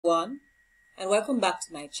Everyone, and welcome back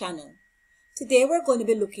to my channel. Today we're going to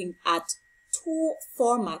be looking at two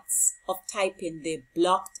formats of typing the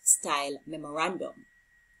blocked style memorandum.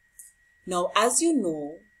 Now, as you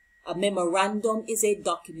know, a memorandum is a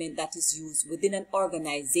document that is used within an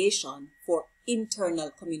organization for internal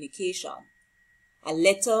communication. A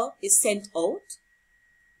letter is sent out,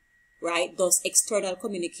 right? Thus external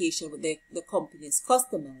communication with the company's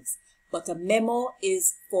customers. But a memo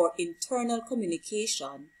is for internal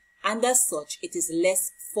communication, and as such, it is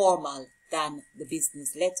less formal than the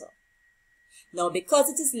business letter. Now, because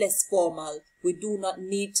it is less formal, we do not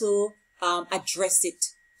need to address it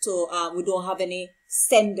to, we don't have any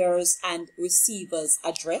senders and receivers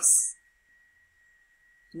address.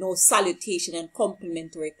 No salutation and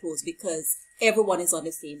complimentary close because everyone is on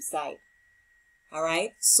the same side. All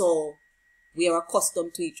right, so we are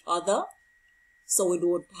accustomed to each other. So we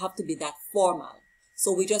don't have to be that formal.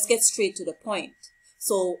 So we just get straight to the point.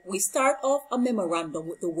 So we start off a memorandum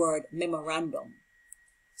with the word memorandum.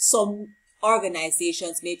 Some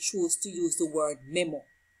organizations may choose to use the word memo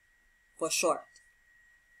for short.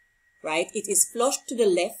 Right? It is flushed to the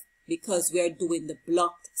left because we are doing the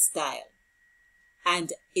blocked style.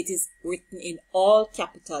 And it is written in all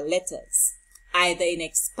capital letters. Either in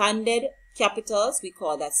expanded capitals, we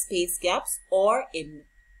call that space gaps, or in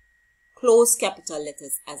closed capital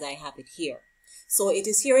letters as I have it here. So it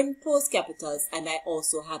is here in closed capitals and I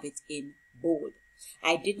also have it in bold.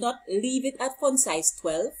 I did not leave it at font size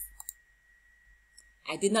 12.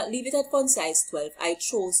 I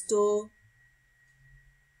chose to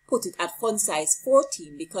put it at font size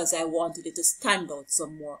 14 because I wanted it to stand out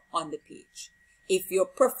some more on the page. If your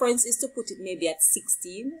preference is to put it maybe at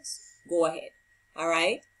 16, go ahead. All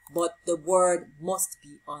right. But the word must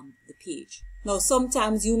be on the page. Now,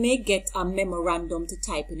 sometimes you may get a memorandum to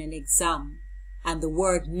type in an exam and the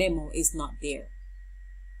word memo is not there.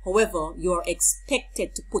 However, you're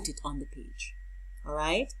expected to put it on the page. All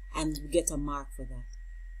right? And you get a mark for that.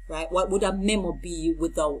 Right? What would a memo be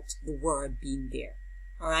without the word being there?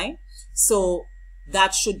 All right? So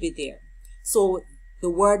that should be there. So the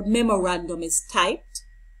word memorandum is typed,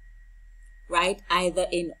 right? Either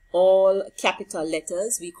in all capital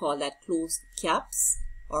letters, we call that closed caps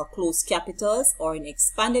or closed capitals, or in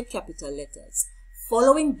expanded capital letters.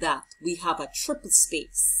 Following that, we have a triple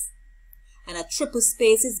space. And a triple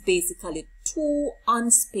space is basically two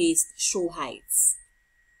unspaced show heights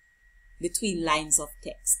between lines of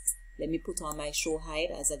text. Let me put on my show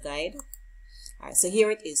height as a guide. All right, so here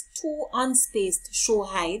it is, two unspaced show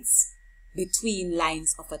heights between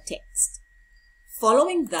lines of a text.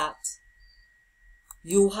 Following that,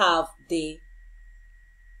 you have the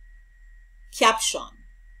caption,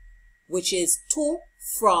 which is to,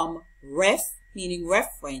 from, ref, meaning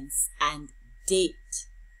reference, and date,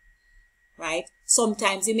 right?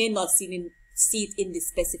 Sometimes you may not see it in the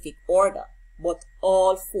specific order, but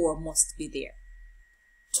all four must be there.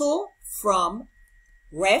 To, from,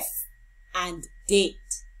 ref, and date.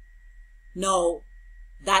 Now,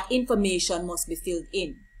 that information must be filled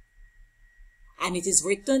in. And it is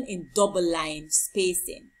written in double line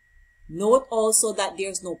spacing. Note also that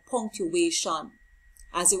there's no punctuation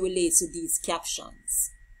as it relates to these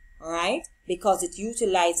captions. Alright? Because it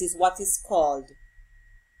utilizes what is called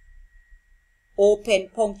open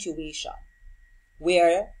punctuation,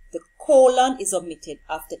 where the colon is omitted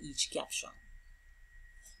after each caption.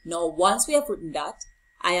 Now, once we have written that,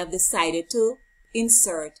 I have decided to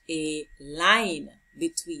insert a line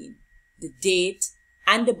between the date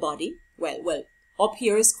and the body. Well, up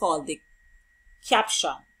here is called the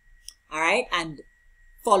caption. All right. And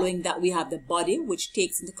following that, we have the body, which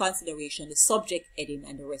takes into consideration the subject, heading,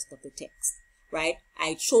 and the rest of the text. Right.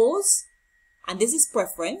 I chose, and this is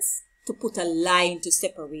preference, to put a line to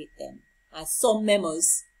separate them, as some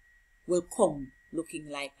memos will come looking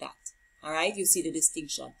like that. All right. You see the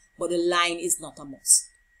distinction, but the line is not a must.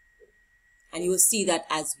 And you will see that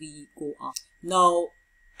as we go on. Now,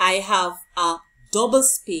 I have a double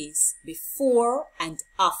space before and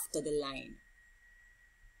after the line.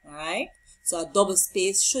 All right. So a double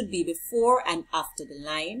space should be before and after the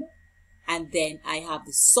line. And then I have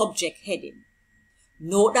the subject heading.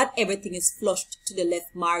 Note that everything is flushed to the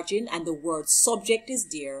left margin and the word subject is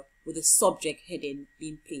there with the subject heading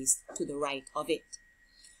being placed to the right of it.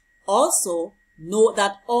 Also, note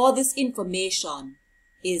that all this information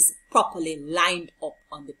is properly lined up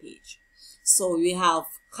on the page. So we have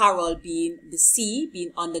Carol being the C,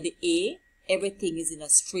 being under the A. Everything is in a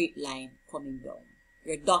straight line coming down.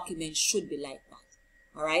 Your document should be like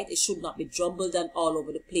that. All right. It should not be jumbled and all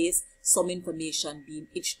over the place. Some information being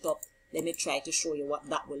itched up. Let me try to show you what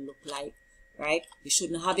that will look like. Right. We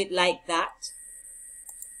shouldn't have it like that.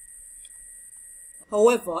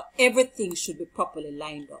 However, everything should be properly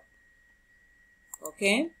lined up.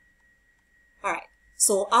 Okay? All right.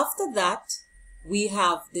 So after that, we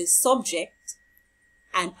have the subject,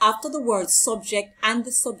 and after the word subject and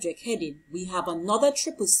the subject heading, we have another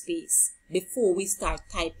triple space before we start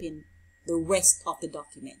typing the rest of the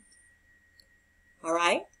document. All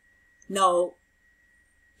right. Now,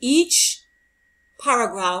 each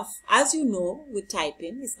paragraph, as you know, with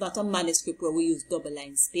typing, it's not a manuscript where we use double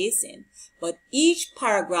line spacing, but each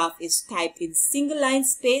paragraph is typed in single line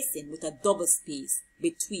spacing with a double space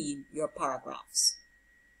between your paragraphs.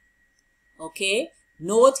 Okay.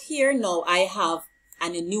 Note here now I have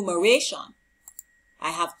an enumeration. I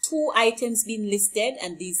have two items being listed,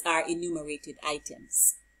 and these are enumerated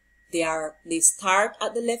items. They start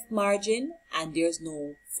at the left margin, and there's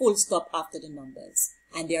no full stop after the numbers,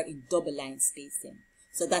 and they are in double line spacing.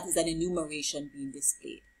 So that is an enumeration being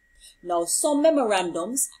displayed. Now, some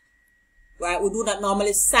memorandums, right, we do not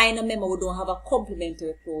normally sign a memo, we don't have a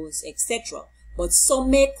complimentary clause, etc. But some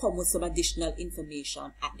may come with some additional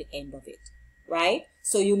information at the end of it, right?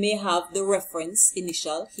 So you may have the reference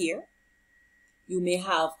initial here. You may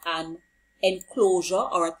have an enclosure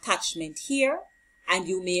or attachment here, and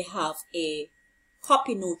you may have a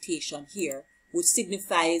copy notation here, which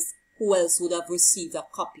signifies who else would have received a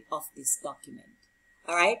copy of this document.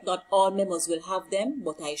 All right, not all memos will have them,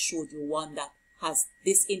 but I showed you one that has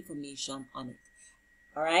this information on it.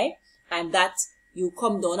 All right, and that you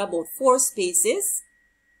come down about 4 spaces.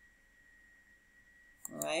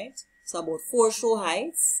 All right, so about 4 show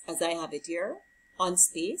heights, as I have it here,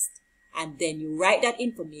 unspaced, and then you write that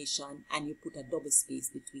information and you put a double space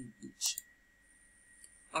between each.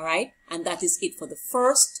 All right, and that is it for the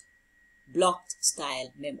first blocked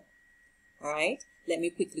style memo. All right, let me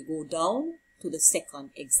quickly go down to the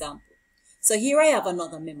second example. So here I have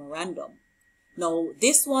another memorandum. Now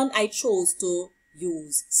this one I chose to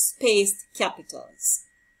use spaced capitals,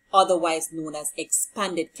 otherwise known as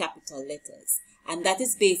expanded capital letters, and that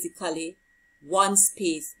is basically 1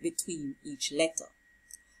 space between each letter.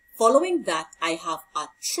 Following that, I have a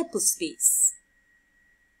triple space.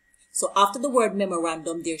 So after the word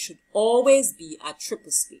memorandum, there should always be a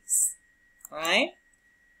triple space. All right.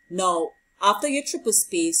 Now, after your triple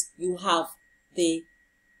space, you have the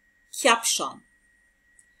caption.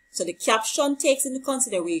 So the caption takes into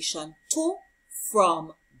consideration to,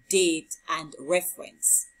 from, date, and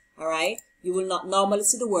reference. All right. You will not normally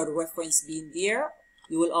see the word reference being there.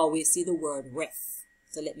 You will always see the word ref.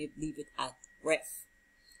 So let me leave it at ref.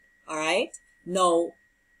 All right. Now,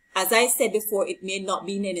 as I said before, it may not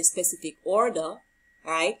be in any specific order. All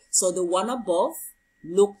right. So the one above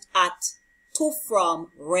looked at to,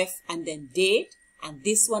 from, ref, and then date. And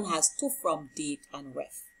this one has to, from, date, and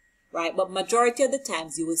ref. Right. But majority of the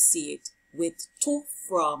times you will see it with to,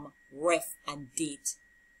 from, ref, and date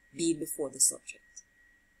being before the subject.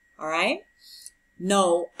 All right.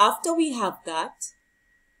 Now, after we have that,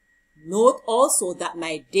 note also that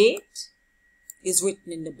my date is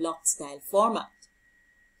written in the block style format.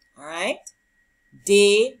 All right.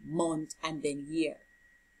 Day, month, and then year.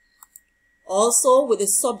 Also with the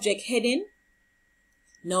subject heading.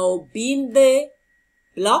 Now, being the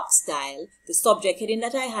block style, the subject heading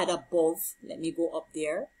that I had above, let me go up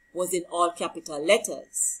there, was in all capital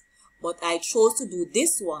letters. But I chose to do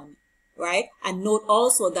this one, right? And note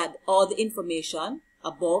also that all the information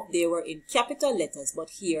above, they were in capital letters, but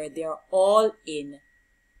here they are all in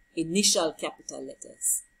initial capital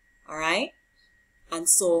letters. All right. And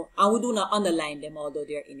so, and we do not underline them, although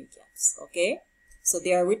they're in caps. Okay. So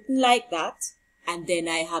they are written like that. And then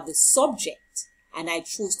I have the subject, and I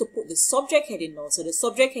choose to put the subject heading now. So the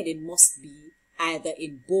subject heading must be either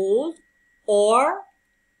in bold or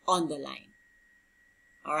underline.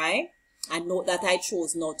 All right. And note that I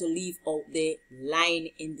chose now to leave out the line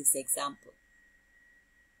in this example.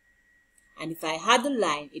 And if I had the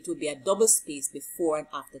line, it would be a double space before and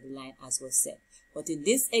after the line, as was said. But in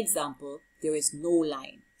this example, there is no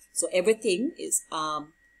line. So everything is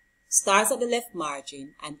starts at the left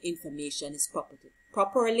margin, and information is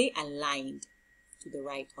properly aligned to the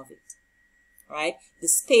right of it. All right. The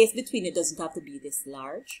space between it doesn't have to be this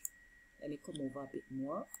large. Let me come over a bit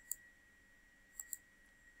more.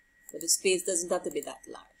 So the space doesn't have to be that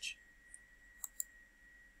large.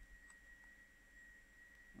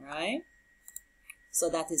 All right. So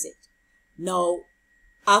that is it. Now,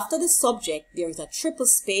 after the subject, there is a triple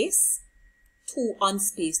space, 2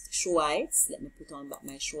 unspaced showides. Let me put on back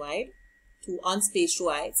my showide. 2 unspaced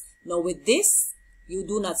showides. Now with this, you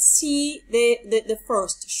do not see the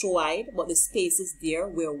first showide, but the space is there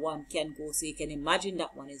where one can go. So you can imagine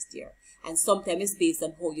that one is there. And sometimes it's based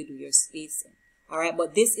on how you do your spacing. All right,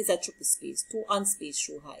 but this is a triple space, 2 unspaced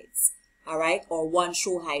show hides. All right, or 1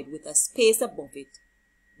 show hide with a space above it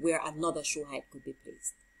where another show hide could be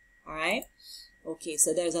placed. All right. Okay,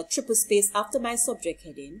 so there's a triple space after my subject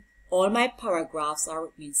heading. All my paragraphs are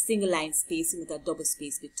in single line spacing with a double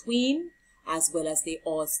space between, as well as they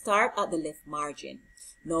all start at the left margin.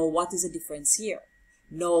 Now, what is the difference here?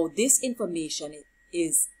 Now, this information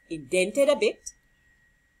is indented a bit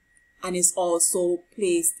and is also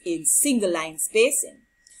placed in single line spacing.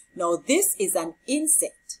 Now, this is an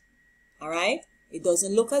inset. All right. It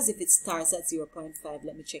doesn't look as if it starts at 0.5.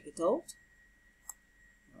 Let me check it out.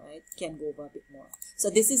 All right, can go over a bit more. So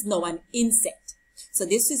this is now an inset. So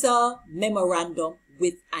this is a memorandum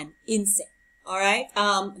with an inset. All right.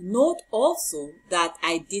 Note also that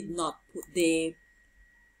I did not put the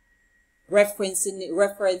reference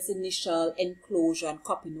initial, enclosure, and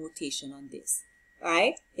copy notation on this. All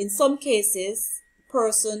right. In some cases, the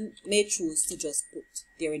person may choose to just put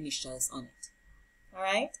their initials on it. All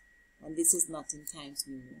right. And this is not in Times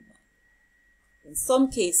New Roman. In some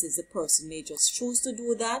cases, the person may just choose to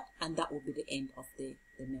do that, and that will be the end of the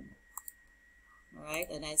memo. All right,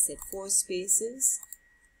 and I said 4 spaces.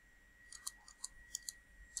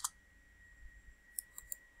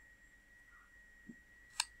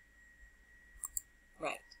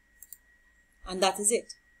 Right. And that is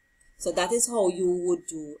it. So that is how you would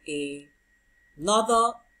do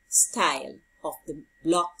another style of the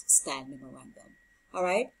blocked style memorandum. All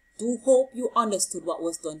right. Do hope you understood what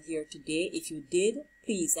was done here today. If you did,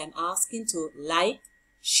 please, I'm asking to like,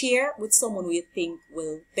 share with someone who you think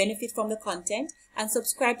will benefit from the content, and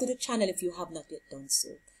subscribe to the channel if you have not yet done so.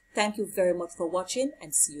 Thank you very much for watching,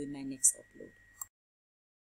 and see you in my next upload.